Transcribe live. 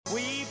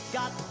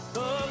got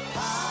the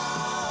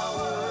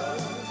power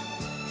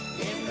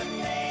in the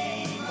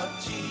name of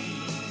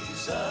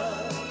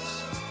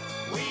Jesus.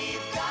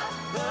 We've got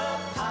the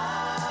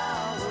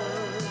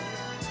power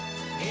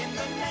in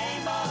the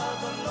name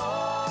of the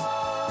Lord.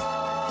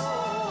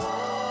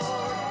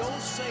 Though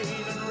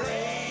Satan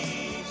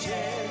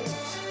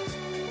rages,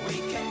 we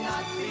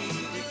cannot be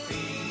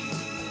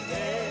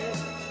defeated,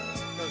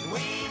 'cause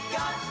we've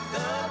got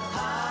the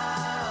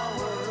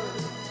power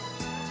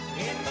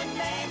in the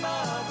name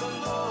of the Lord.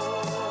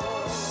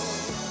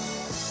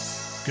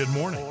 Good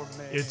morning.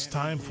 It's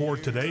time for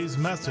today's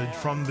message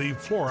from the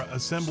Flora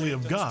Assembly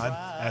of God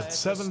at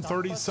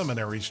 730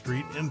 Seminary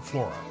Street in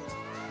Flora.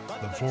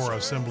 The Flora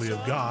Assembly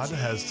of God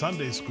has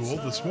Sunday school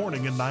this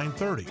morning at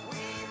 9:30.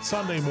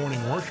 Sunday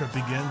morning worship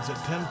begins at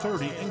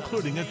 10:30,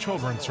 including a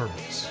children's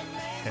service.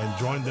 And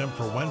join them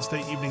for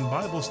Wednesday evening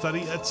Bible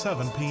study at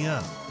 7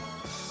 p.m.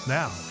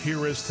 Now,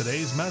 here is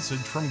today's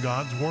message from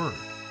God's Word.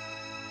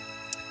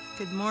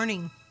 Good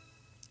morning.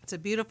 It's a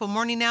beautiful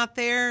morning out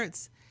there.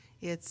 It's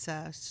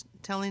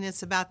telling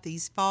us about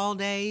these fall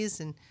days,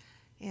 and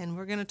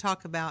we're going to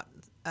talk about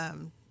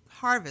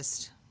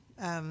harvest.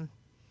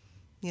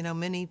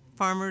 Many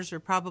farmers are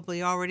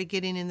probably already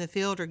getting in the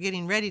field or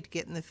getting ready to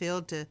get in the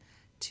field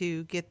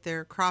to get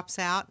their crops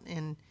out,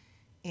 and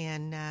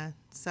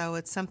so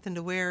it's something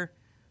to where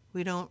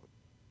we don't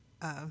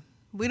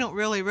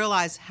really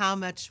realize how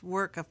much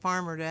work a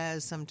farmer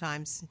does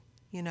sometimes,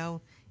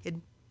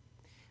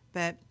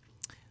 but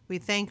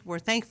we're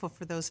thankful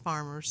for those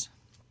farmers.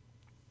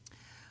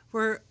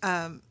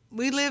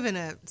 We live in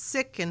a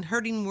sick and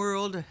hurting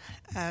world,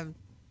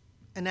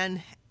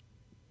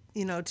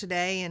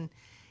 today,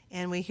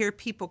 and we hear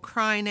people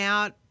crying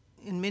out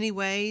in many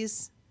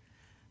ways.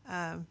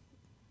 Don't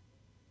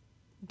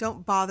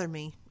bother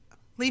me.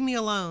 Leave me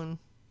alone.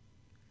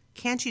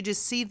 Can't you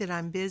just see that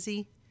I'm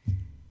busy?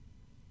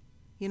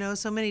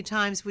 So many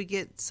times we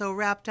get so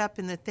wrapped up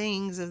in the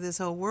things of this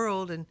whole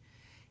world, and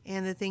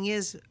the thing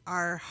is,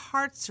 our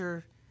hearts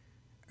are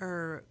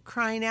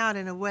crying out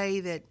in a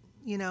way that,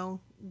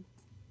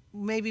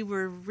 maybe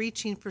we're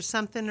reaching for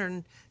something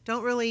or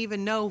don't really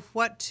even know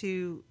what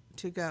to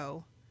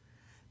go.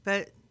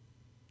 But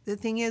the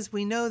thing is,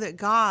 we know that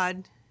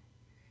God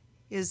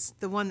is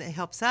the one that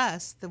helps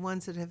us, the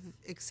ones that have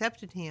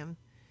accepted Him.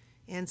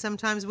 And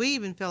sometimes we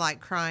even feel like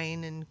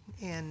crying,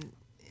 and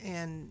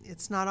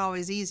it's not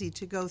always easy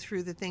to go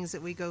through the things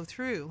that we go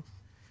through.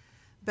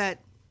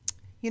 But,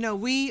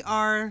 we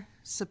are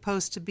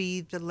supposed to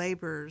be the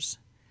laborers.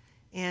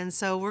 And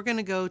so we're going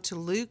to go to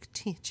Luke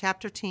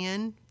chapter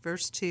 10,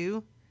 verse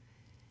 2.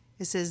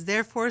 It says,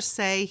 "Therefore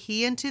say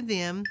he unto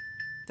them,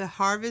 the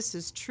harvest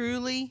is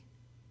truly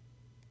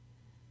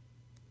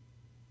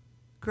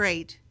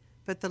great,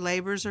 but the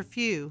laborers are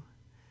few.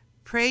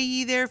 Pray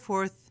ye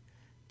therefore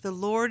the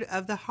Lord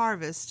of the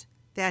harvest,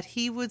 that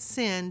he would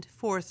send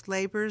forth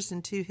laborers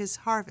into his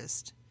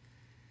harvest."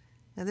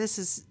 Now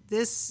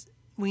this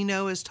we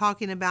know is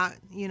talking about,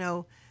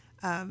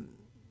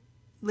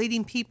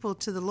 leading people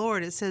to the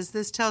Lord. It says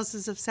this tells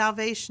us of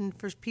salvation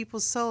for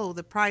people's soul,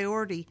 the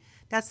priority.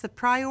 That's the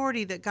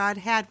priority that God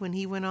had when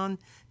he went on,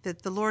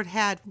 that the Lord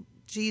had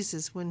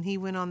Jesus when he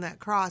went on that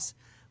cross,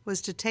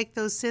 was to take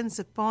those sins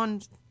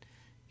upon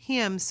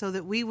him so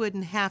that we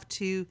wouldn't have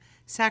to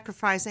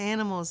sacrifice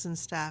animals and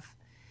stuff.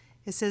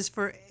 It says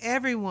for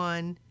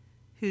everyone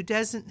who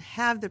doesn't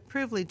have the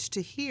privilege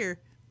to hear,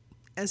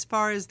 as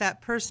far as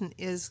that person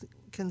is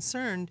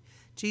concerned,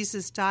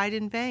 Jesus died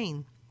in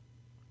vain.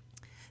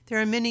 There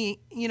are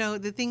many,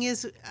 the thing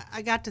is,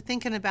 I got to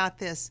thinking about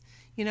this.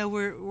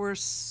 We're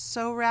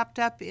so wrapped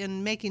up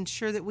in making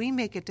sure that we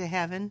make it to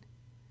heaven.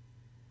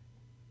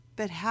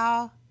 But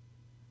how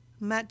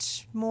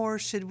much more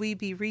should we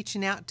be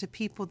reaching out to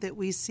people that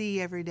we see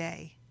every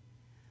day?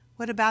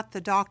 What about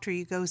the doctor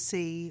you go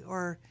see?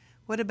 Or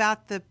what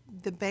about the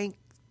bank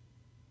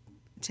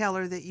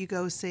teller that you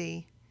go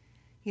see?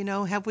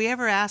 Have we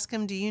ever asked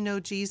them, do you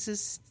know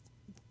Jesus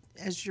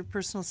as your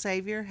personal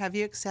Savior? Have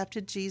you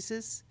accepted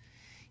Jesus?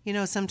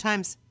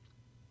 Sometimes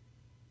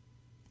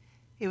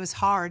it was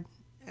hard,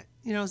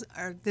 or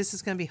this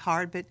is going to be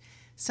hard, but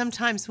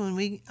sometimes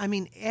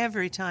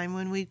every time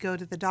when we go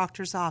to the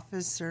doctor's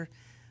office or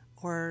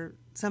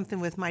something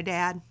with my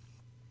dad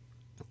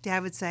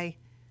would say,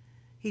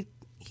 he'd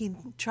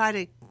try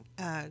to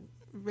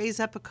raise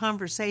up a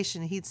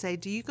conversation. He'd say,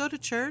 "Do you go to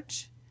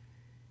church?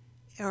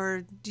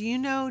 Or do you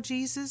know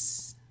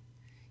Jesus?"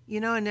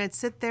 And I'd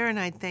sit there and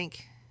I'd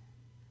think,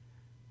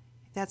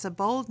 that's a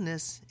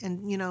boldness,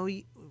 and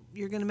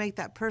you're going to make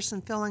that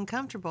person feel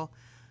uncomfortable.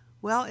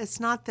 Well, it's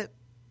not that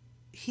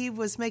he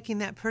was making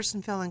that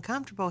person feel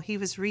uncomfortable. He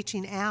was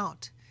reaching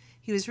out.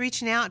 He was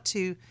reaching out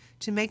to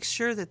make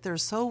sure that their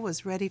soul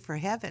was ready for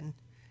heaven,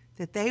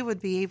 that they would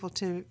be able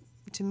to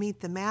meet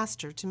the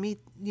Master, to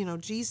meet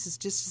Jesus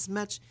just as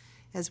much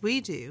as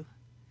we do.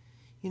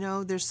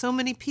 There's so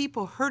many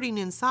people hurting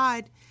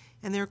inside,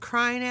 and they're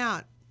crying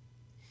out.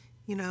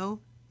 And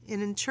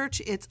in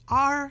church, it's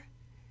our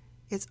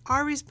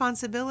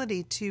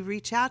responsibility to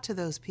reach out to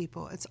those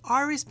people. It's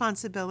our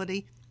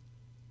responsibility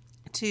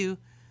to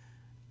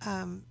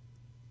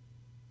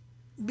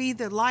be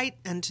the light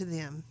unto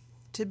them,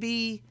 to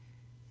be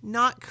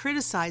not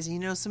criticizing. You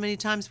know, so many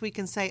times we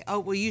can say, oh,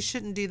 well, you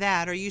shouldn't do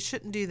that, or you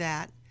shouldn't do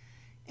that.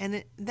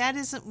 And that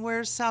isn't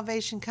where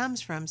salvation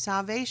comes from.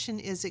 Salvation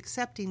is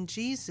accepting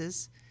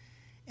Jesus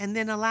and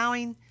then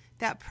allowing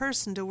that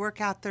person to work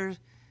out their,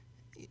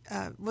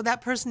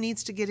 that person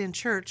needs to get in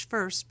church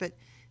first, but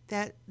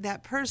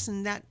that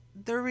person, that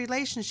their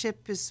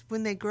relationship is,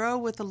 when they grow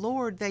with the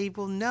Lord, they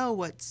will know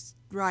what's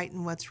right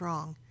and what's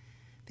wrong.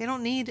 They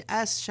don't need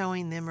us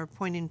showing them or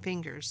pointing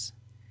fingers.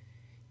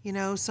 You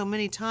know, so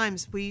many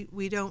times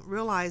we don't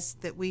realize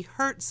that we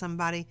hurt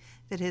somebody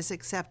that has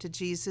accepted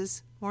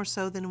Jesus more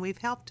so than we've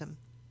helped them,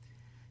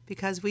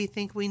 because we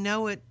think we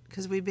know it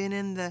because we've been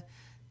in the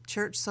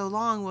church so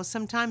long. Well,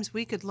 sometimes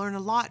we could learn a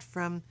lot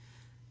from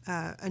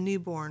a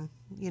newborn,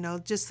 you know,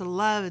 just the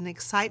love and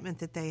excitement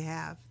that they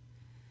have,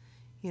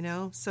 you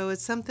know. So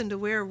it's something to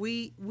where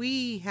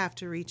we have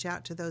to reach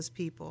out to those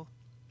people.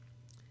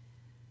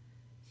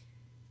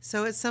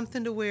 So it's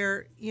something to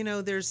where, you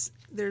know, there's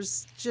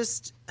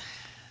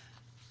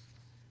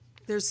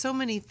so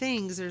many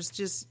things. There's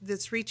just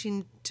that's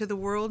reaching to the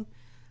world.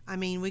 I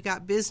mean, we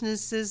got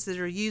businesses that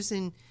are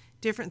using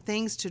different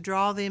things to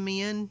draw them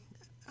in.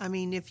 I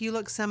mean, if you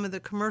look some of the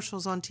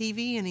commercials on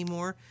TV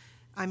anymore,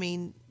 I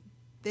mean,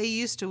 they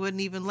used to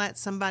wouldn't even let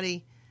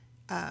somebody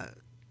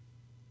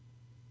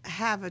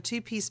have a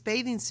two-piece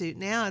bathing suit.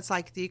 Now it's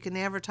like you can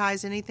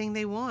advertise anything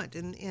they want,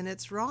 and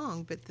it's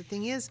wrong. But the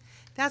thing is,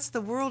 that's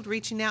the world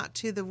reaching out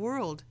to the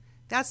world.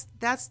 That's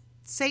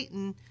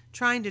Satan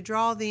trying to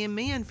draw them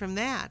in from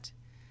that.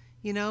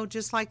 You know,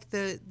 just like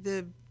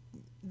the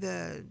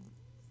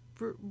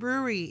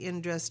brewery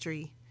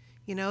industry.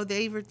 You know,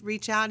 they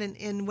reach out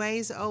in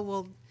ways, oh,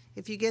 well,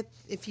 if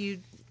you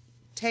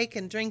take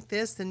and drink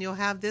this, then you'll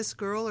have this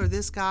girl or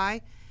this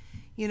guy.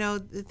 You know,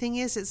 the thing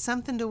is, it's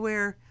something to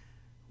where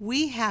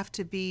we have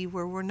to be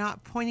where we're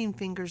not pointing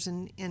fingers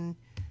and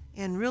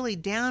really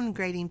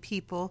downgrading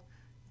people.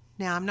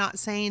 Now, I'm not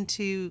saying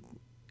to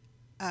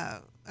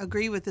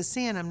agree with the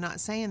sin. I'm not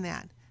saying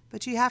that.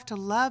 But you have to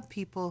love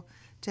people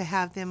to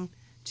have them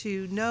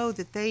to know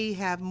that they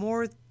have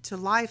more to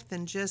life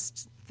than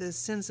just the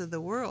sins of the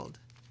world.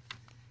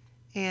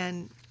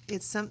 And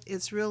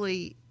it's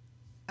really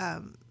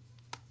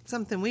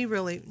something we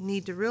really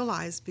need to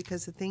realize,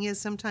 because the thing is,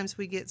 sometimes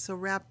we get so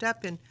wrapped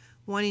up in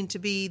wanting to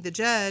be the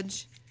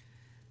judge,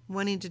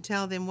 wanting to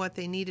tell them what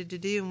they needed to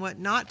do and what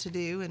not to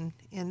do,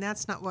 and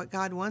that's not what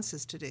God wants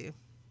us to do.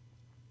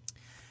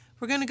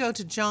 We're going to go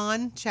to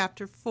John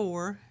chapter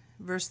 4,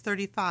 verse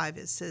 35.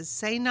 It says,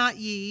 "Say not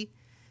ye,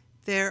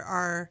 there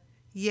are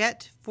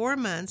yet 4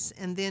 months,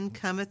 and then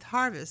cometh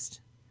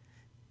harvest.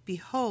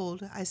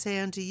 Behold, I say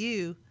unto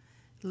you,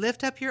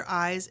 lift up your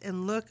eyes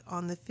and look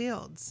on the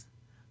fields,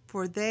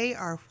 for they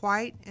are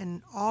white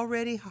and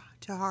already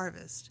to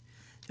harvest."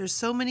 There's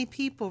so many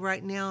people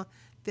right now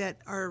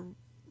that are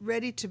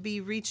ready to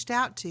be reached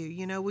out to.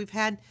 You know, we've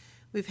had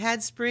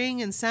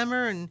spring and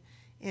summer, and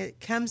it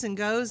comes and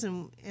goes,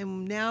 and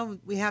now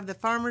we have the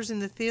farmers in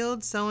the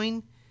field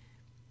sowing.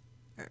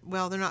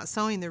 Well, they're not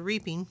sowing, they're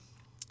reaping.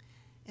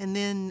 And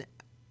then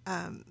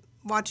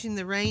watching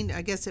the rain.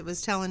 I guess it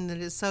was telling that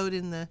it sowed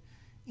in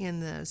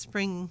the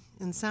spring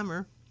and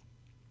summer.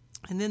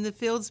 And then the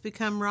fields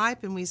become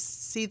ripe, and we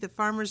see the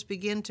farmers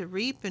begin to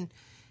reap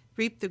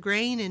the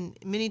grain. And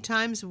many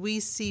times we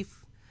see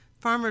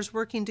farmers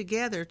working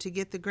together to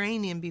get the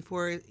grain in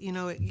before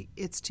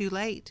it's too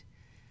late.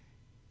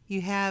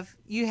 You have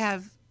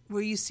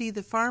where you see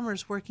the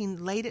farmers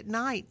working late at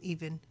night,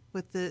 even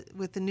with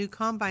the new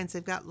combines.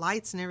 They've got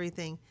lights and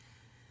everything.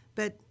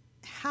 But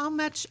how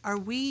much are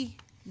we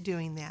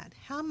doing that?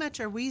 How much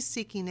are we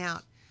seeking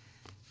out?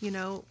 You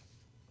know,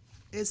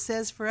 it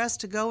says for us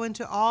to go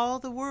into all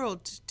the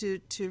world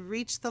to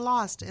reach the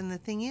lost. And the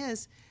thing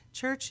is,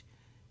 church,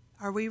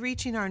 are we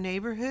reaching our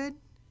neighborhood?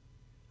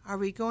 Are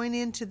we going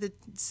into the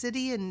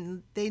city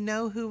and they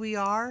know who we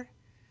are?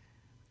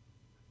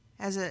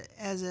 As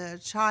a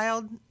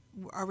child,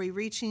 are we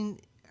reaching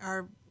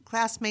our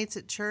classmates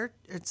at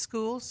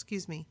school?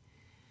 Excuse me.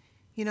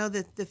 You know,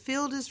 the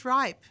field is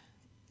ripe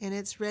and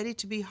it's ready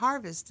to be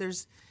harvested.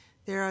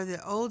 There are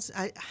the olds.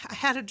 I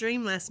had a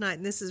dream last night,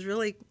 and this is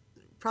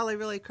probably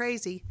really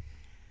crazy.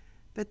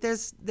 But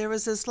there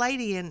was this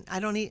lady, and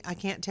I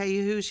can't tell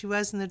you who she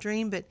was in the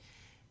dream, but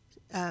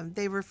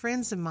they were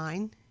friends of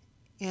mine,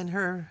 and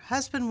her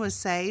husband was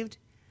saved,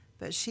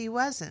 but she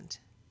wasn't.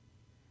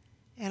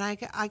 And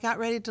I got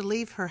ready to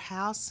leave her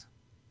house,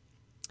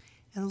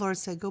 and the Lord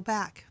said, "Go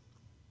back."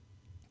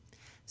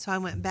 So I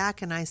went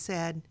back and I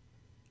said,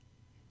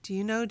 "Do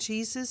you know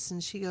Jesus?"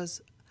 And she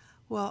goes,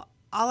 "Well,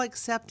 I'll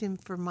accept him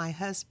for my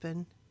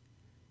husband,"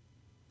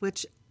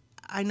 which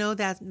I know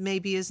that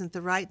maybe isn't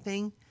the right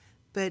thing,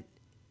 but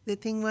the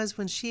thing was,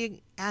 when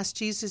she asked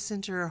Jesus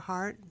into her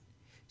heart,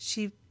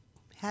 she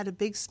had a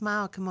big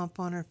smile come up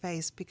on her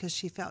face because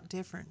she felt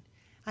different.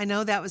 I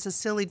know that was a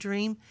silly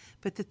dream,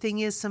 but the thing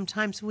is,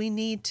 sometimes we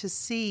need to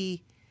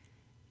see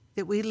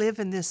that we live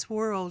in this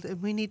world,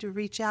 and we need to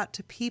reach out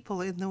to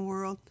people in the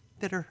world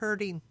that are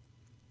hurting.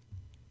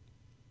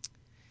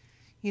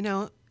 You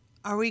know,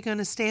 are we going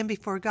to stand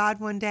before God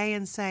one day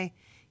and say,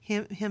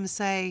 him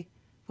say,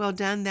 well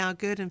done, thou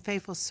good and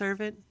faithful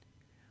servant?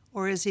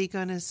 Or is he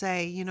going to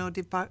say, you know,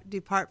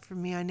 depart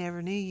from me, I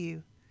never knew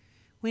you?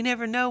 We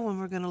never know when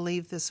we're going to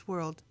leave this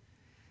world.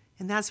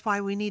 And that's why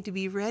we need to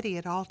be ready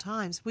at all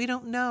times. We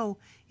don't know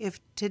if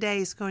today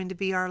is going to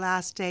be our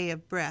last day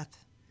of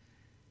breath,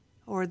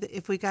 or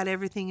if we got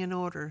everything in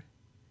order.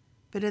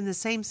 But in the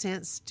same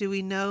sense, do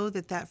we know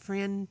that that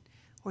friend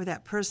or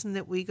that person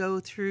that we go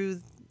through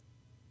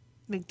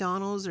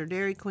McDonald's or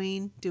Dairy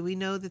Queen, do we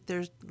know that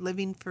they're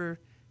living for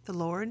the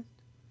Lord?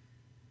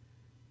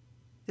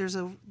 There's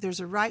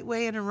a right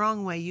way and a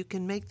wrong way. You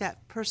can make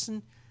that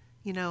person,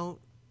 you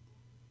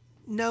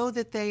know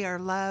that they are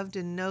loved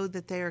and know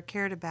that they are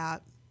cared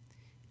about,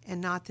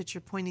 and not that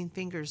you're pointing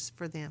fingers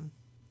for them.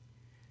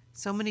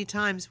 So many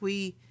times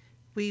we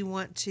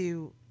want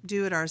to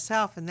do it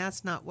ourselves, and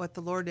that's not what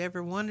the Lord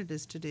ever wanted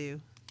us to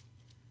do.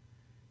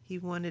 He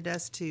wanted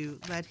us to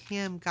let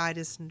Him guide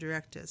us and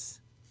direct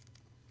us.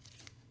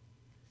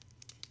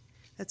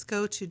 Let's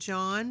go to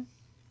John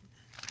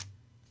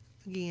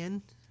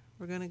again.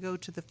 We're going to go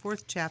to the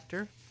 4th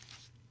chapter.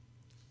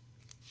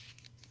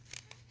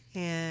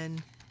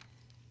 And,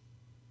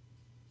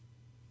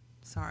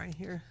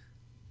 here.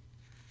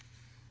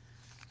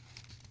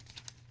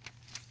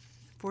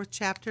 4th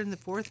chapter and the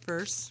 4th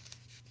verse.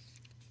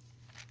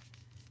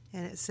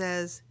 And it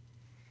says,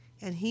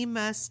 And he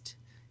must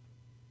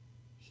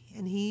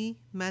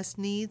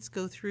needs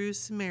go through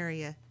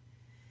Samaria.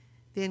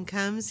 Then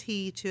comes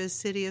he to a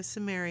city of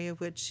Samaria,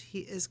 which he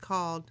is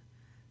called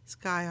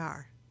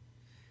Sychar.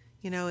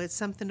 You know, it's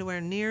something to where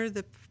near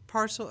the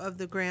parcel of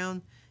the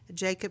ground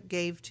Jacob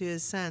gave to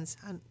his sons.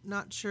 I'm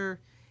not sure.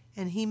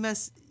 And he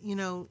must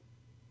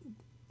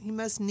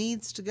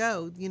needs to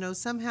go. You know,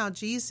 somehow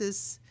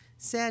Jesus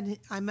said,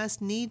 I must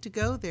need to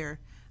go there.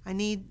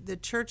 The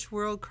church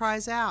world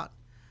cries out.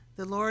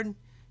 The Lord,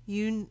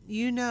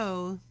 you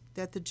know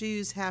that the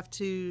Jews have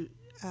to,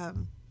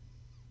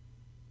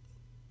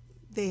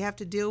 they have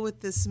to deal with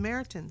the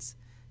Samaritans.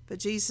 But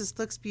Jesus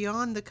looks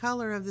beyond the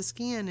color of the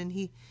skin, and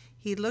he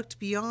looked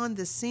beyond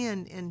the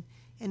sin,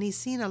 and he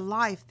seen a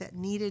life that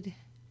needed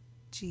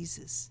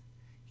Jesus.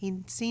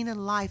 He'd seen a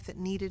life that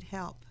needed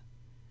help.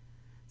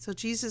 So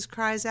Jesus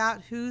cries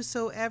out,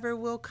 whosoever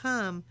will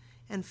come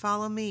and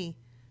follow me.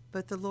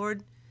 But the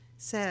Lord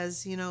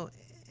says, you know,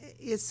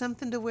 it's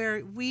something to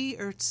where we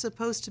are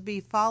supposed to be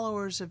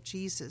followers of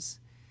Jesus.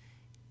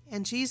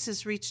 And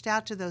Jesus reached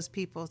out to those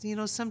people. You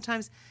know,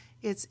 sometimes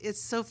it's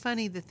so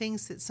funny, the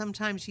things that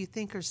sometimes you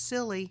think are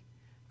silly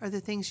are the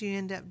things you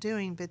end up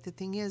doing. But the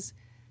thing is,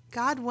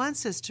 God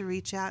wants us to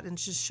reach out and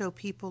just show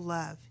people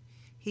love.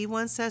 He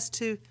wants us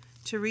to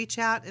reach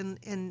out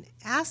and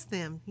ask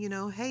them, you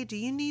know, hey, do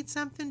you need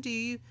something?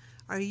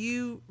 Are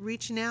you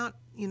reaching out?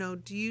 You know,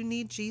 do you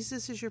need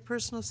Jesus as your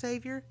personal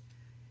Savior?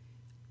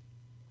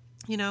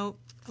 You know,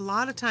 a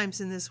lot of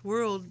times in this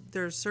world,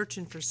 they're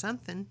searching for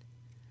something.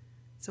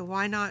 So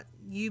why not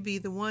you be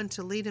the one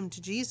to lead them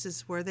to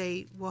Jesus, where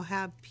they will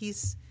have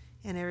peace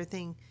and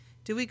everything?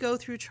 Do we go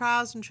through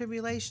trials and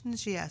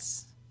tribulations?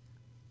 Yes.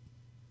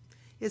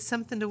 It's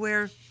something to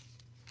where,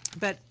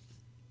 but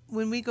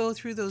when we go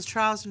through those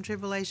trials and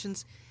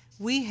tribulations,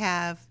 we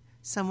have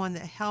someone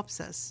that helps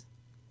us.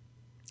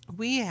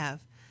 We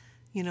have,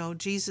 you know,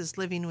 Jesus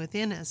living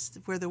within us,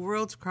 where the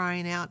world's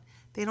crying out.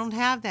 They don't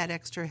have that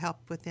extra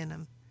help within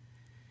them.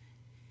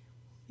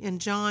 In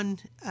John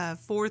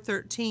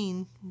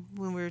 4:13,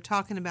 when we were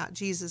talking about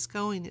Jesus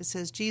going, it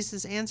says,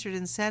 Jesus answered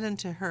and said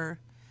unto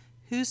her,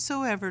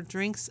 whosoever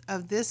drinks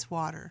of this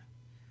water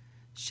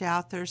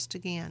shall thirst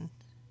again.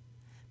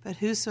 But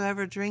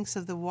whosoever drinks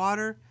of the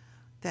water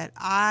that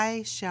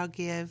I shall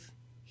give,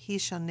 he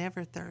shall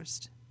never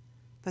thirst.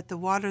 But the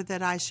water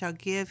that I shall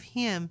give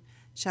him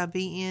shall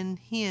be in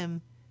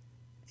him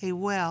a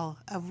well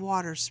of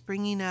water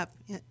springing up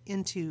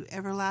into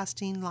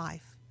everlasting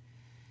life.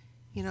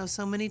 You know,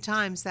 so many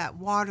times that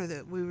water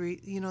that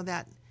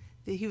that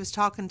he was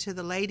talking to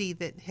the lady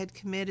that had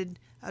committed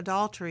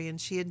adultery, and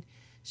she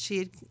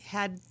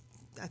had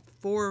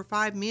 4 or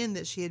 5 men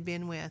that she had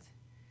been with.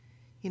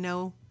 You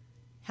know,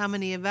 how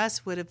many of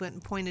us would have went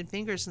and pointed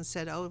fingers and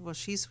said, oh, well,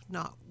 she's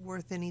not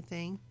worth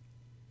anything?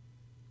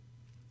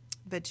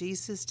 But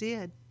Jesus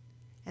did.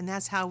 And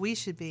that's how we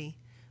should be.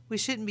 We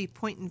shouldn't be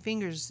pointing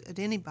fingers at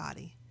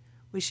anybody.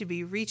 We should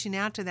be reaching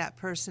out to that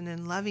person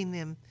and loving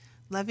them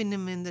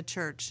in the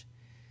church.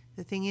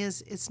 The thing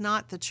is, it's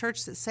not the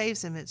church that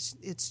saves them,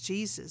 it's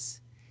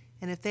Jesus.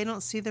 And if they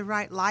don't see the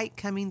right light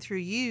coming through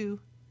you,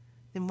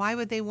 then why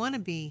would they want to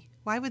be?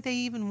 Why would they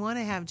even want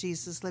to have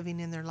Jesus living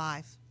in their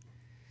life?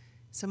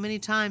 So many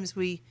times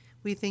we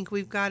think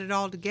we've got it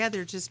all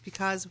together just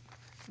because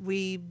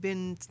we've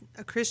been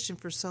a Christian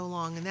for so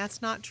long, and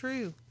that's not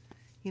true.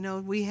 You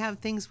know, we have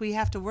things we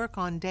have to work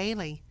on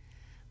daily.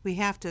 We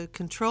have to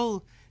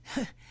control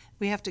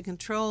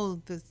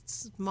the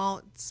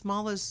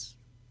smallest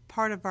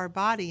part of our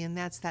body, and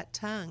that's that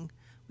tongue.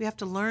 We have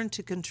to learn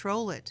to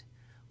control it.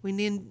 We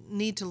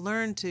need to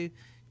learn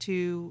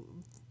to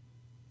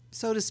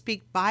so to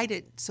speak, bite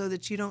it so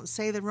that you don't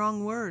say the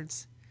wrong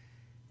words.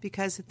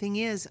 Because the thing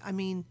is,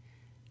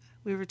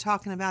 we were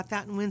talking about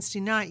that on Wednesday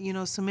night,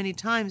 so many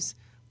times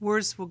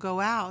words will go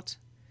out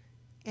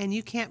and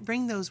you can't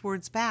bring those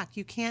words back.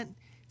 You can't,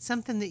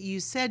 something that you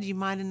said, you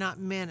might have not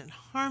meant it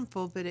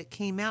harmful, but it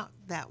came out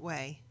that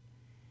way.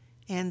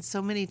 And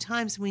so many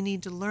times we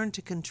need to learn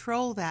to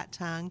control that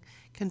tongue,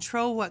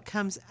 control what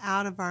comes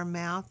out of our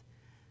mouth,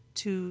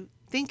 to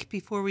think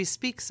before we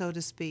speak, so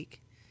to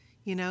speak.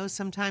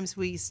 Sometimes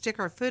we stick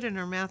our foot in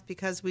our mouth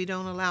because we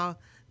don't allow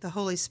the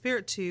Holy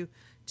Spirit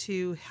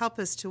to help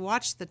us to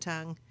watch the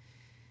tongue.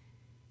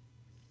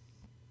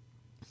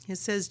 It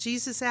says,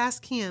 Jesus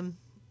asked him,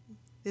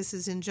 this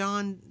is in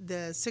John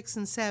the 6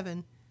 and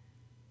 7,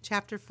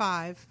 chapter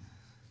 5.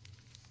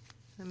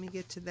 Let me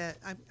get to that.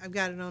 I've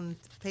got it on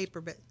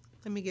paper, but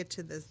let me get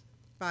to the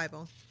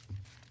Bible.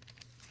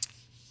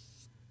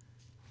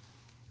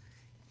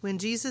 When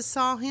Jesus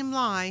saw him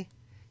lie,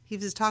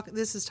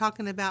 this is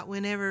talking about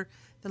whenever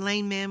the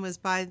lame man was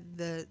by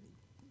the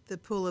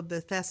pool of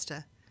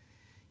Bethesda,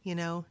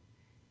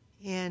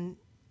 and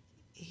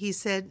he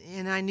said,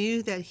 and I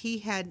knew that he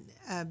had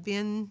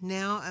been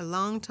now a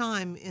long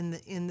time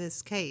in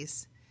this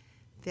case,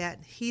 that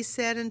he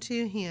said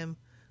unto him,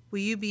 will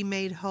you be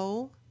made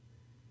whole?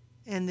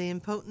 And the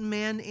impotent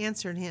man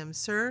answered him,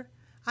 Sir,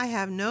 I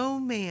have no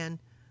man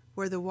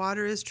where the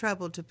water is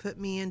troubled to put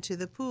me into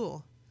the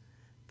pool.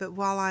 But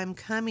while I am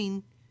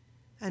coming,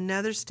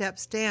 another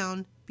steps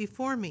down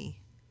before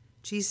me.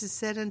 Jesus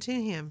said unto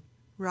him,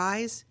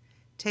 Rise,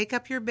 take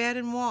up your bed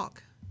and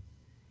walk.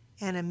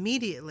 And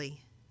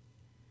immediately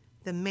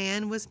the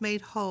man was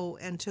made whole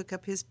and took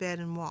up his bed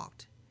and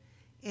walked.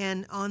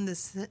 And on the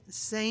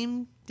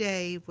same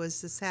day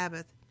was the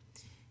Sabbath.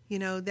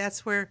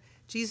 That's where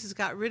Jesus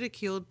got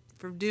ridiculed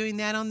for doing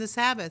that on the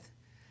Sabbath.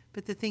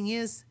 But the thing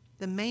is,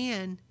 the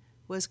man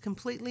was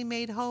completely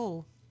made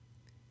whole.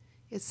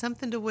 It's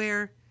something to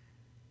where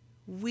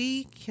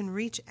we can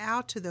reach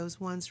out to those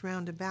ones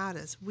round about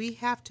us. We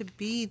have to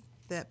be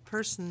that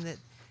person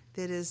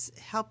that is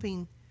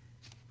helping,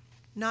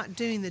 not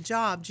doing the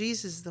job.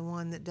 Jesus is the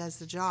one that does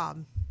the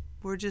job.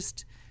 We're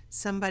just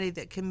somebody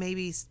that can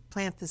maybe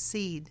plant the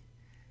seed.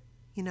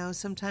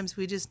 Sometimes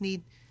we just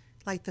need,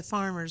 like the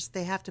farmers,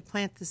 they have to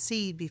plant the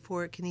seed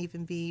before it can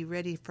even be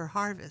ready for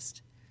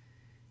harvest.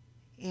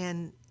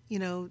 And,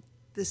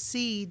 the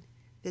seed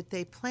that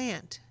they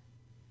plant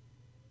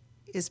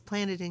is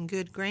planted in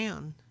good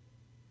ground.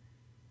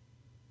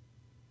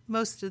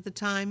 Most of the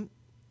time,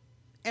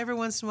 every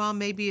once in a while,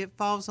 maybe it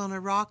falls on a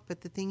rock,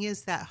 but the thing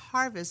is that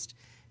harvest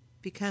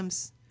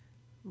becomes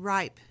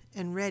ripe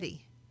and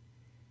ready.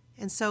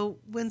 And so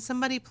when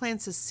somebody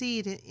plants a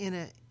seed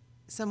in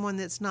someone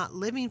that's not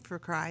living for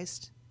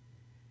Christ,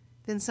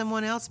 then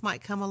someone else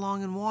might come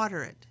along and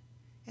water it.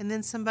 And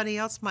then somebody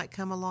else might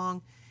come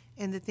along,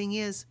 and the thing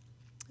is,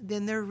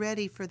 then they're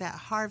ready for that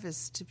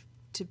harvest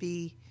to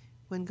be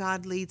when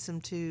God leads them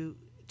to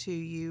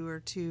you or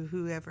to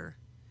whoever.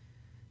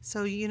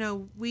 So,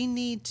 we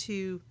need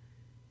to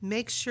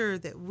make sure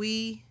that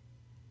we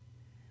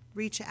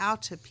reach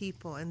out to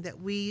people and that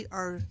we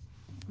are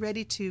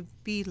ready to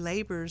be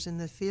laborers in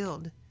the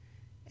field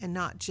and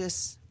not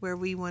just where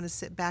we want to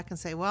sit back and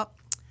say, well,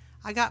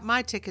 I got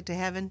my ticket to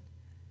heaven.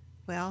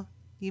 Well,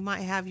 you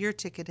might have your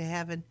ticket to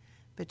heaven,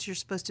 but you're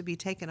supposed to be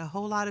taking a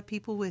whole lot of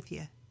people with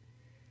you.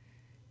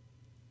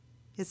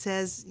 It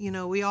says,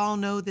 we all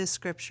know this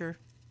scripture.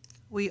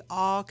 We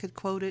all could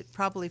quote it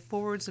probably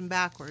forwards and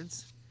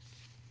backwards.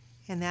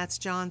 And that's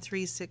John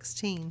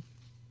 3:16.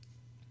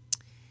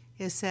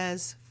 It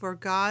says, For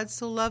God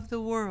so loved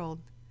the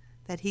world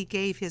that he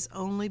gave his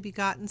only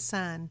begotten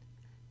Son,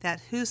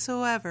 that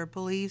whosoever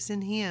believes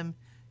in him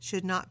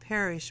should not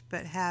perish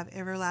but have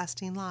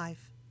everlasting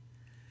life.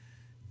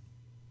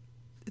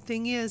 The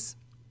thing is,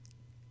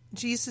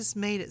 Jesus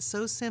made it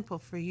so simple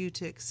for you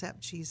to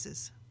accept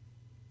Jesus.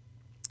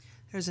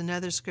 There's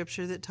another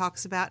scripture that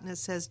talks about, and it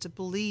says to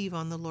believe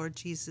on the Lord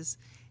Jesus,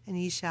 and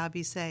ye shall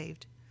be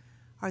saved.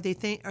 Are they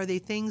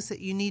things that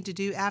you need to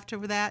do after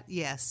that?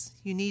 Yes.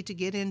 You need to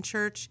get in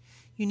church.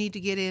 You need to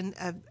get in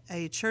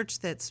a church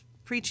that's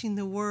preaching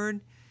the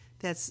Word,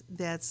 that's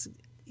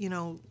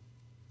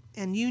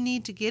and you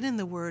need to get in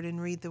the Word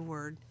and read the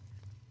Word.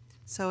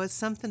 So it's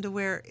something to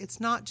where it's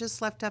not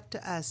just left up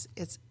to us.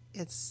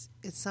 It's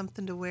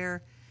something to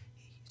where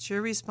it's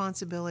your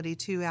responsibility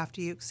too after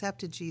you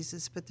accepted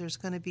Jesus, but there's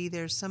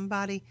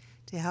somebody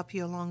to help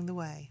you along the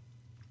way.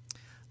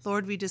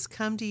 Lord, we just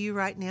come to you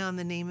right now in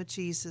the name of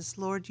Jesus.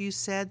 Lord, you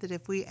said that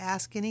if we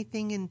ask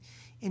anything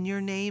in your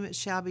name, it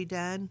shall be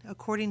done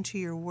according to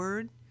your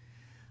word.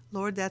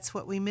 Lord, that's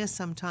what we miss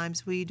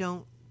sometimes. We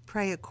don't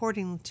pray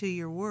according to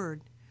your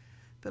word.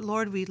 But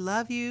Lord, we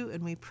love you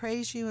and we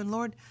praise you. And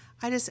Lord,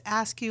 I just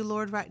ask you,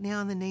 Lord, right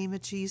now in the name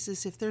of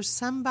Jesus, if there's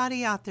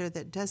somebody out there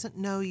that doesn't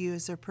know you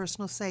as their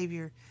personal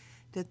Savior,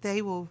 that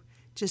they will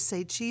just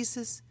say,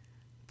 Jesus,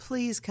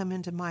 please come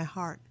into my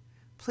heart.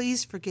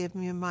 Please forgive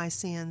me of my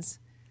sins.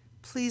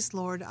 Please,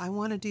 Lord, I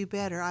want to do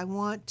better. I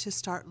want to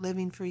start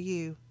living for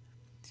you.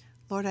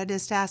 Lord, I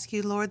just ask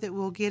you, Lord, that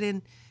we'll get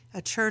in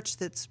a church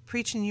that's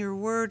preaching your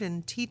word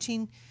and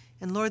teaching.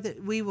 And Lord,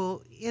 that we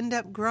will end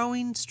up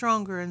growing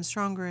stronger and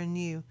stronger in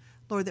you.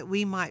 Lord, that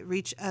we might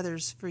reach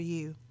others for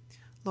you.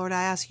 Lord,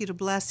 I ask you to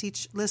bless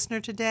each listener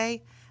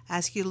today. I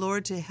ask you,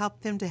 Lord, to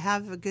help them to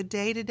have a good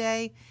day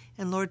today.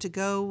 And Lord, to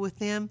go with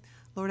them.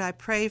 Lord, I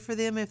pray for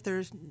them if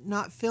they're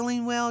not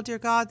feeling well, dear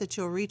God, that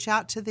you'll reach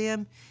out to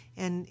them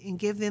and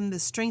give them the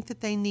strength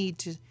that they need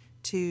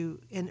to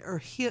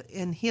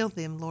heal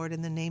them, Lord,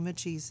 in the name of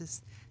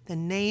Jesus. The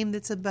name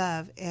that's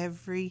above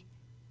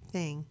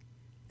everything.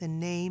 The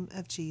name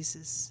of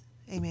Jesus.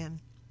 Amen.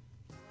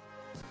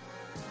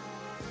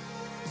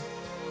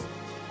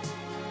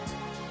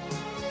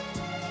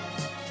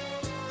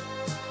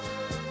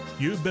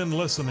 You've been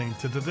listening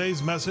to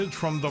today's message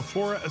from the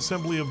Flora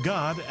Assembly of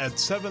God at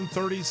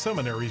 730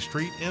 Seminary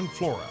Street in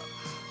Flora.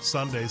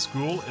 Sunday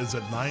school is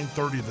at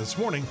 9:30 this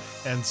morning,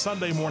 and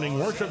Sunday morning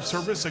worship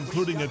service,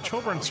 including a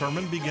children's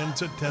sermon,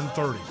 begins at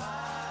 10:30.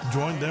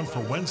 Join them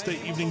for Wednesday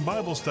evening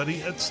Bible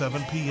study at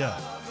 7 p.m.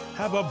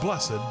 Have a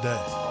blessed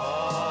day.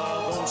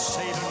 Although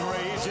Satan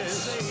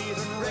rages,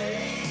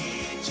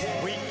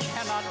 we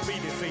cannot be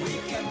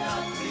defeated.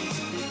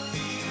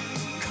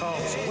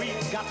 Because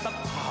we've got the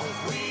power.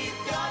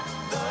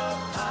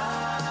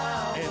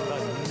 In the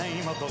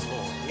name of the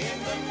Lord. In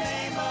the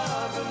name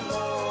of the